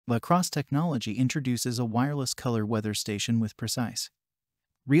Crosse Technology introduces a wireless color weather station with precise,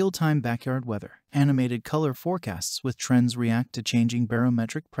 real-time backyard weather. Animated color forecasts with trends react to changing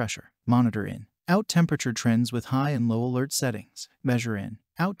barometric pressure. Monitor in-out temperature trends with high and low alert settings. Measure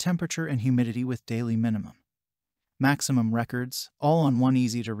in-out temperature and humidity with daily minimum, maximum records, all on one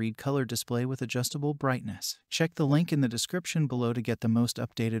easy-to-read color display with adjustable brightness. Check the link in the description below to get the most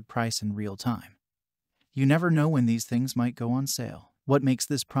updated price in real time. You never know when these things might go on sale. What makes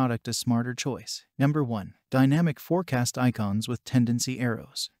this product a smarter choice? Number 1. Dynamic forecast icons with tendency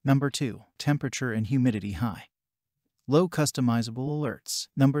arrows. Number 2. Temperature and humidity high, low customizable alerts.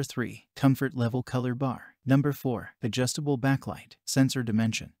 Number 3. Comfort level color bar. Number 4. Adjustable backlight. Sensor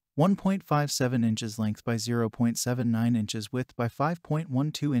dimension: 1.57 inches length by 0.79 inches width by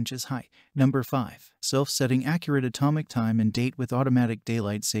 5.12 inches height. Number 5. Self-setting accurate atomic time and date with automatic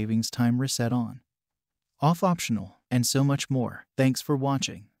daylight savings time reset on, off optional, and so much more. Thanks for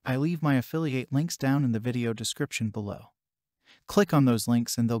watching. I leave my affiliate links down in the video description below. Click on those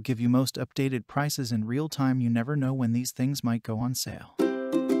links and they'll give you most updated prices in real time. You never know when these things might go on sale.